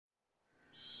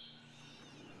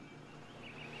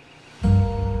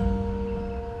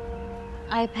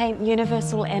I paint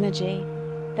universal energy,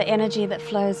 the energy that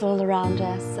flows all around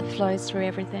us, that flows through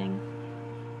everything.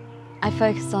 I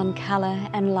focus on colour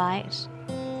and light.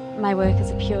 My work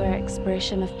is a pure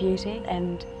expression of beauty,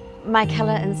 and my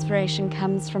colour inspiration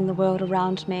comes from the world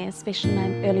around me, especially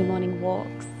my early morning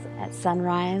walks at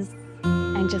sunrise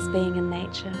and just being in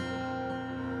nature.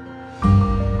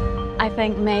 I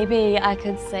think maybe I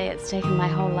could say it's taken my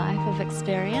whole life of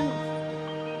experience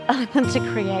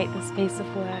to create this piece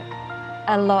of work.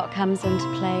 A lot comes into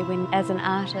play when, as an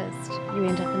artist, you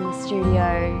end up in the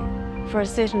studio for a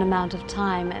certain amount of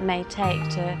time it may take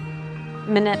to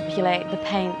manipulate the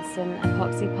paints and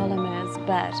epoxy polymers,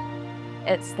 but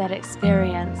it's that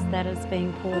experience that is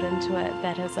being poured into it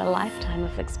that is a lifetime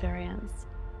of experience.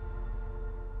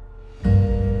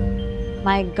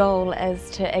 My goal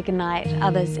is to ignite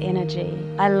others' energy.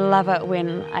 I love it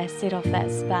when I set off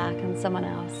that spark in someone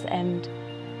else and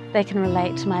they can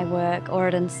relate to my work or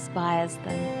it inspires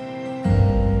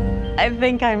them. I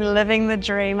think I'm living the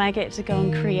dream I get to go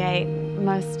and create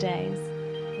most days.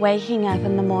 Waking up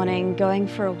in the morning, going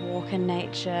for a walk in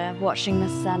nature, watching the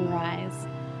sunrise,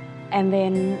 and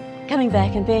then coming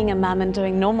back and being a mum and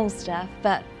doing normal stuff,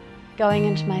 but going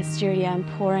into my studio and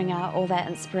pouring out all that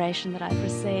inspiration that I've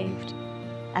received.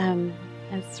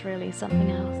 It's really something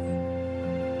else.